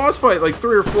this boss fight like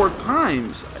 3 or 4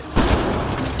 times.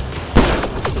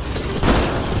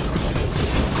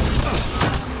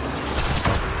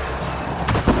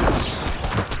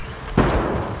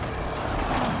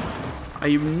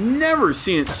 I've never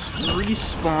seen it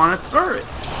respawn a turret.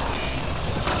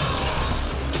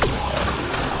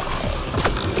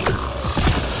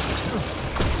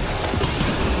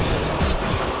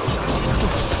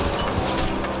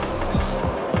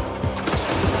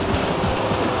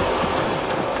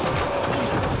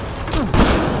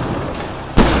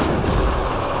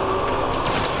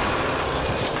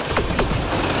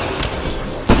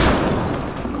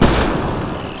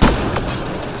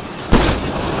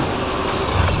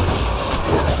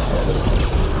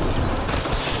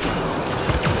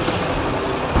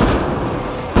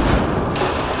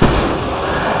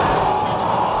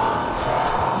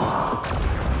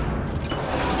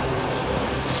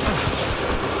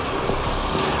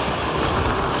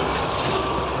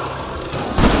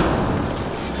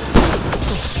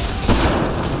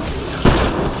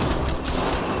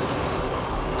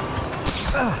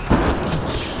 Well,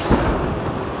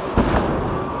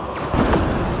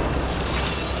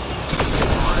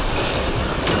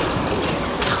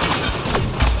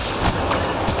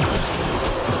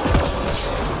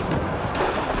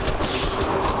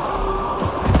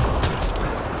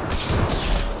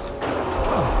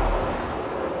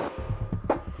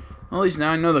 at least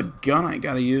now I know the gun I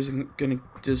gotta use. I'm gonna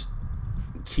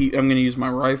use my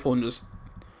rifle and just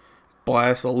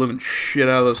blast the living shit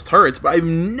out of those turrets. But I've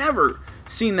never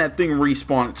seen that thing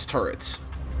respawn its turrets.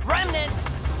 Remnant!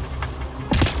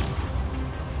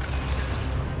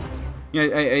 Yeah,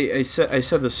 I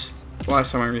said this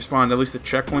last time I respawned. At least the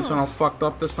checkpoints aren't all fucked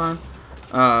up this time.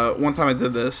 One time I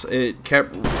did this, it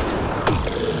kept.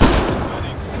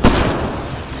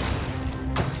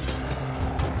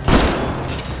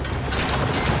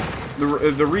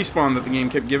 The respawn that the game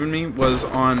kept giving me was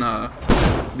on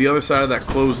the other side of that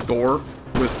closed door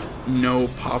with no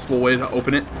possible way to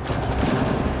open it.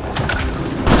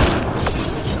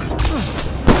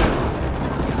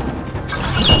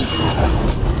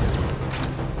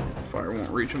 Fire won't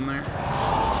reach him there.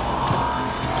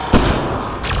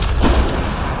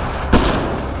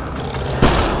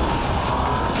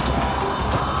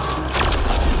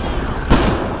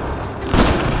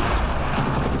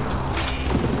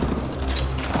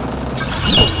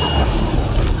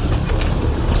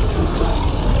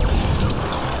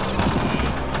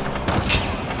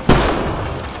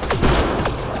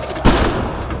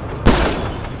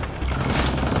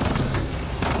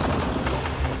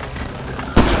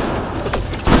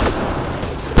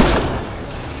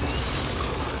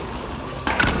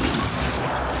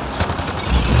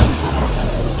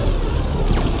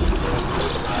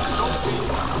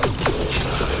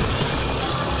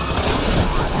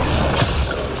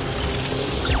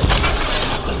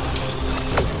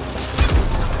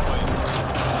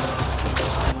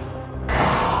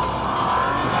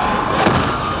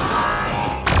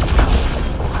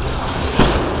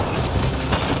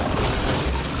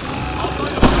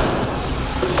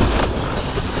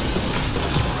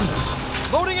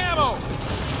 Loading ammo!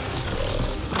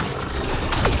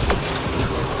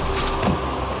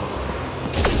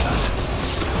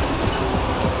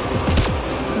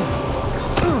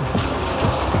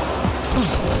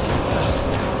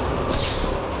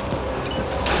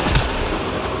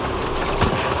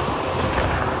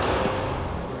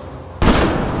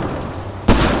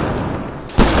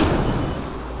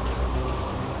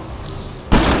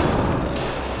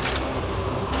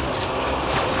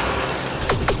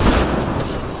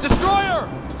 Destroyer!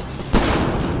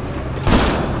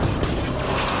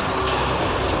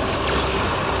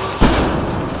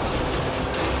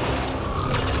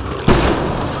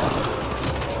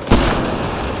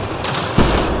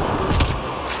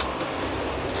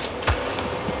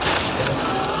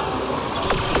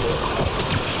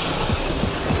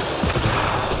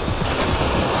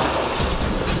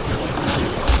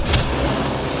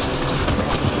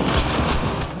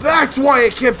 That's why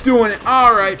it kept doing it.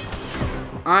 All right.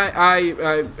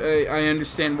 I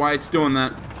understand why it's doing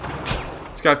that.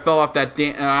 This guy fell off that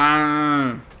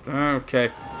damn.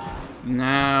 Okay.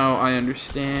 Now I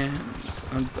understand.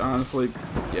 Honestly,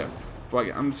 yeah. Fuck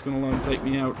it. I'm just gonna let him take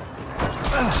me out.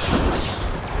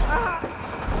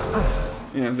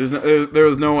 Yeah. There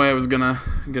was no way I was gonna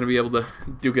be able to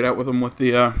duke it out with him with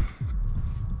the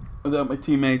without my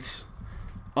teammates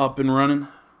up and running.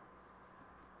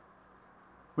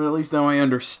 But at least now I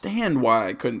understand why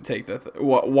I couldn't take that.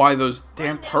 Why those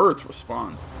damn turrets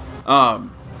respawned. But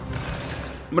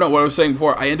no, what I was saying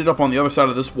before, I ended up on the other side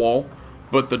of this wall,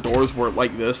 but the doors were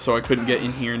like this, so I couldn't get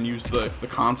in here and use the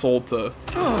console to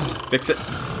fix it.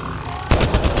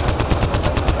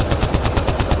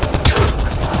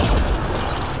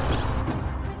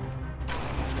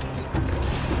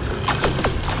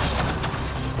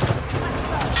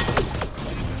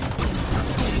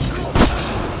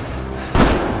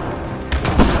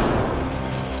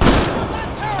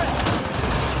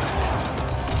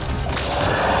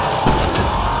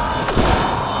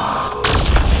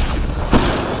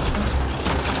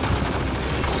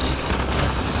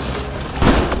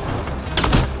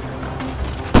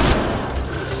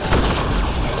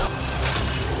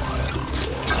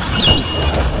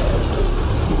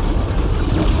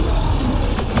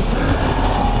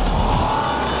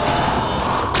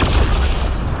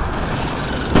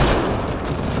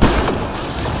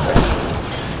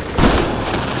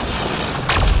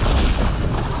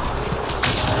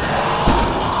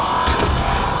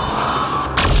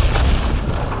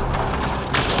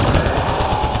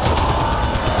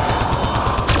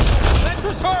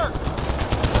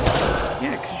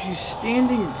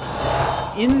 Standing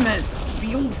in that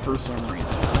field for some reason.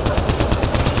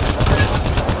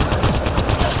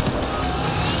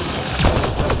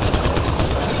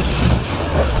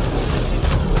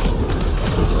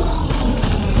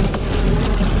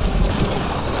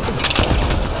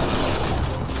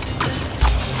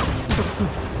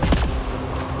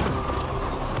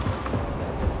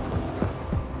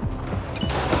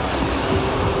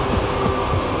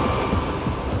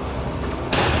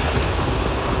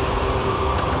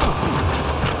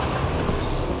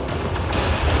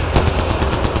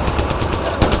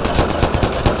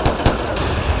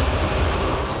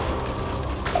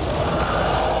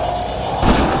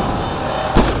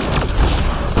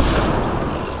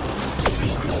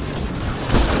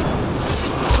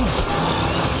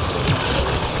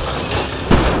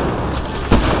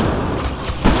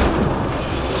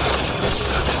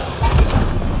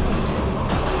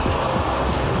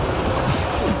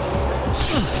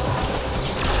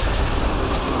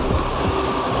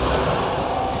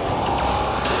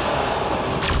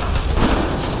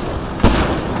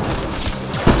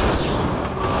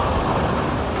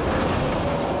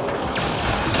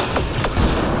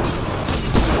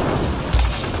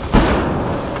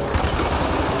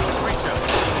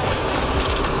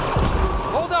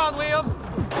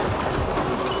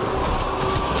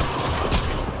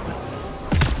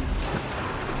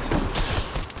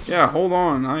 Yeah, hold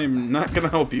on. I'm not gonna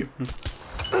help you. It's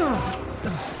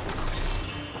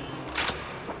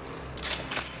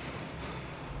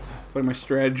like my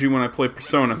strategy when I play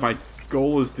Persona. My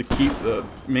goal is to keep the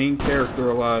main character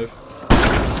alive.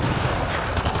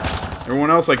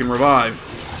 Everyone else I can revive.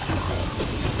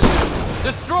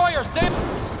 Destroyer, stay.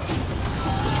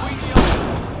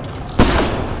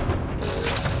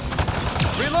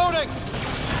 Reloading.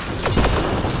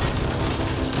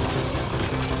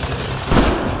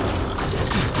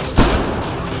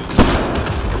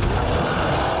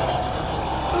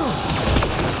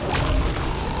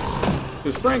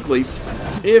 Because frankly,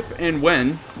 if and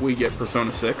when we get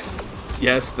Persona 6,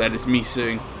 yes, that is me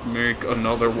saying, make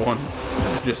another one.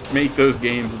 Just make those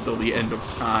games until the end of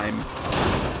time.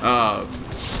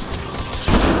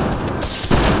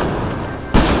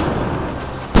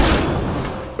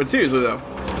 But seriously though,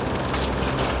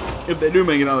 if they do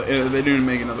make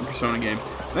another Persona game,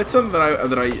 that's something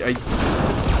that I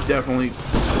definitely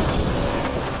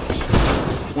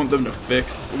want them to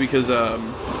fix, because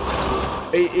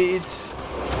it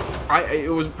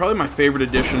was probably my favorite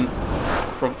addition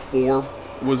from 4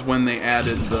 was when they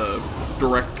added the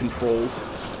direct controls.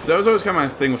 Because that was always kind of my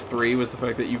thing with 3, was the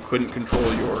fact that you couldn't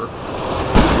control your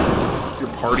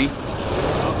party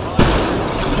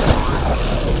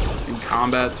in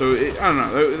combat. So I don't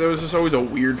know. There was just always a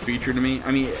weird feature to me.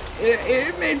 I mean,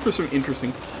 it made for some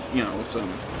interesting,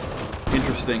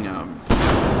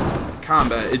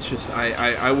 combat. It's just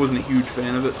I wasn't a huge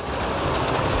fan of it.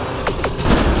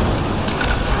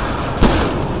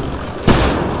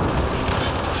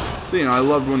 So, I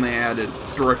loved when they added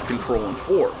direct control in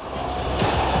 4.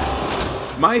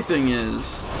 My thing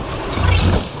is,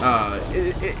 I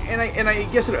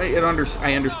guess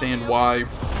I understand why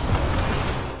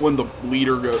when the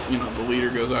leader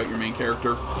goes out, your main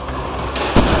character.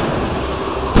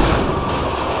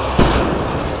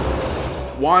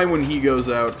 Why when he goes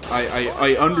out,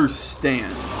 I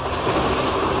understand.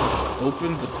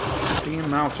 Open the damn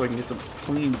mouth so I can get some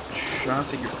clean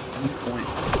shots at your point.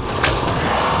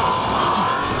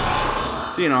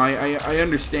 So, I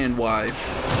understand why.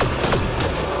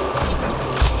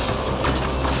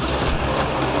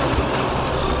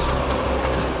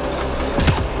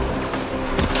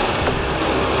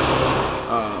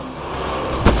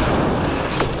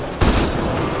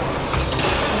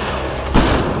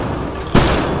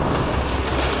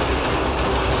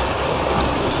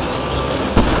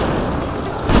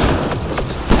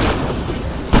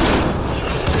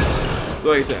 So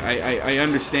like I said, I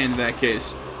understand in that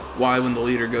case why when the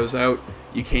leader goes out,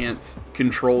 you can't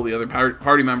control the other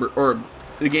party member, or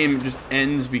the game just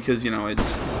ends because,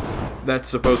 that's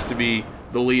supposed to be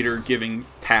the leader giving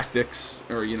tactics,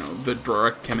 or, the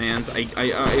direct commands.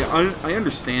 I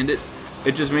understand it.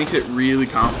 It just makes it really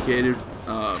complicated.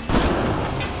 I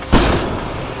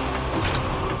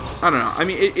don't know. I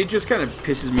mean, it just kind of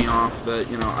pisses me off that,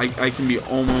 I can be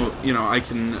almost, I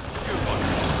can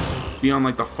be on,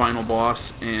 like, the final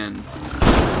boss and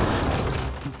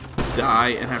die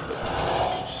and have to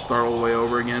start all the way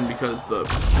over again because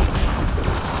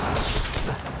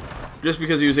just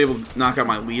because he was able to knock out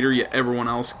my leader, yet everyone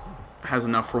else has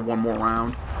enough for one more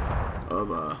round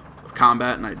of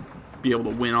combat, and I'd be able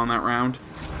to win on that round.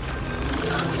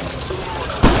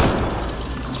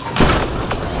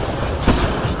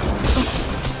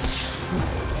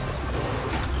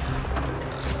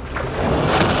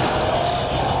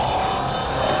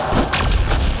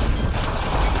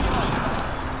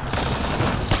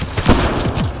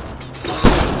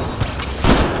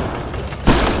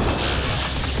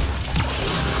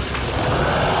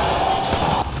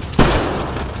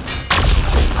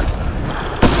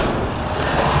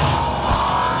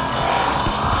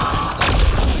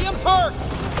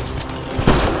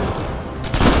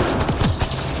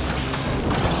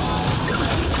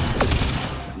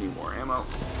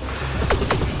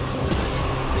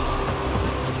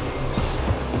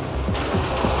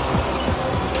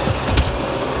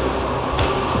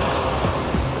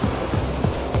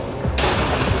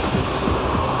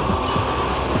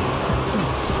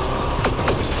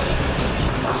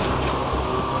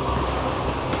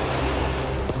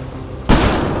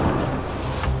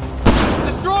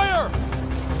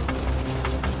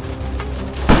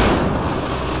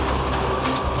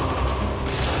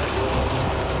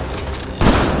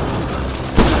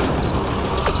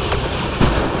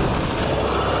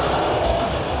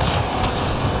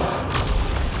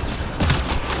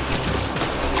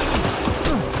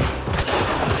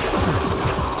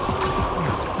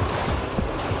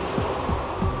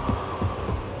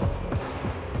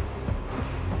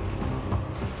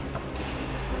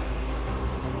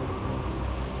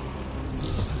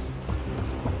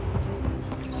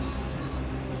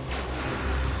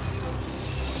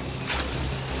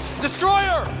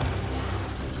 Destroyer!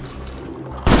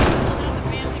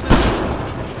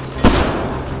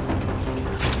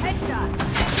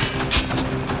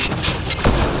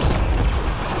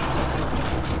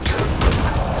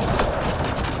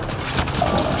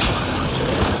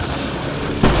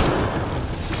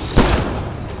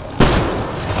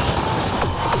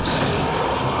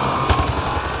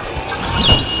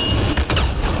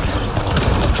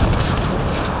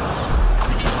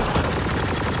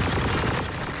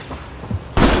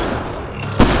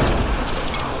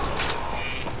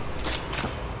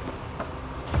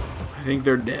 I think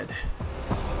they're dead.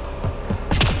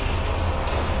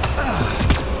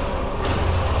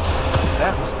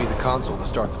 That must be the console to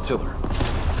start the tiller.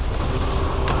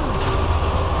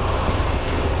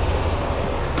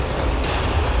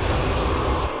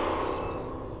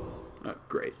 Oh,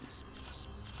 great.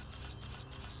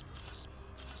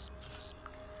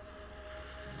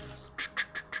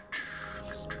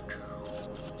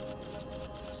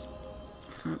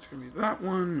 So it's gonna be that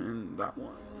one and that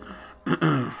one.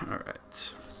 All right.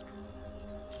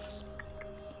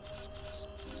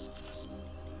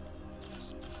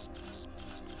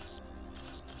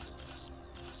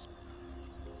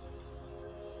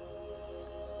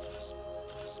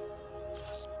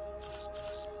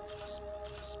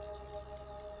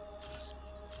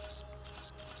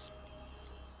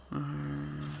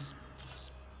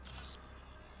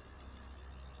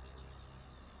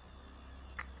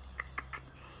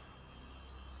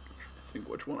 Think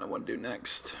which one I want to do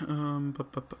next. It's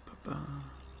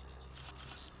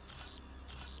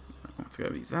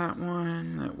gotta be that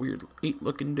one. That weird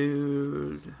 8-looking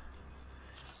dude.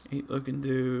 8-looking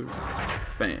dude.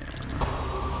 Bam.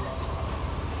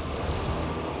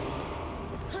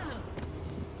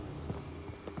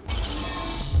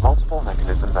 Multiple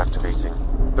mechanisms activating.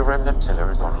 The remnant tiller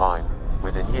is online.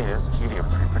 Within years,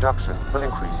 helium-3 production will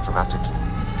increase dramatically.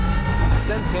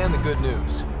 Send Tan the good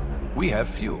news. We have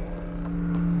fuel.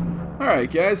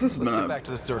 Alright guys, this has Let's been get a back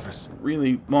to the surface.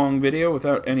 really long video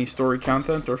without any story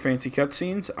content or fancy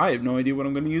cutscenes. I have no idea what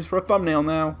I'm going to use for a thumbnail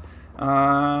now.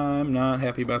 I'm not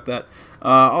happy about that.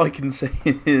 All I can say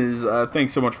is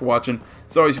thanks so much for watching.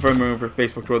 As always, if you're moving over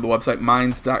Facebook, Twitter, the website,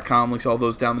 minds.com. Links all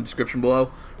those down in the description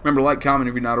below. Remember, like, comment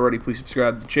if you're not already. Please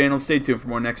subscribe to the channel. Stay tuned for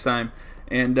more next time.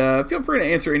 And feel free to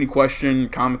answer any question,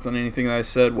 comments on anything that I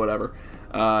said, whatever.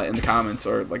 In the comments,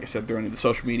 or like I said, through any of the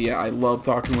social media. I love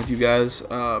talking with you guys.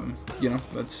 You know,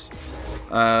 that's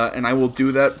and I will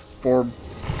do that for,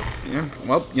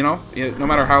 well, you know, no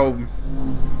matter how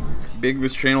big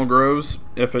this channel grows,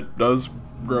 if it does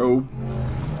grow,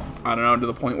 I don't know, to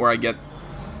the point where I get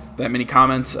that many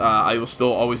comments, I will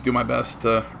still always do my best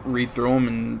to read through them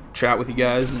and chat with you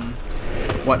guys and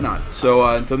whatnot. So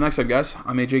until next time, guys,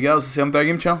 I'm AJ Gales, the 7th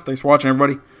Game Channel. Thanks for watching,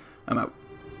 everybody. I'm out.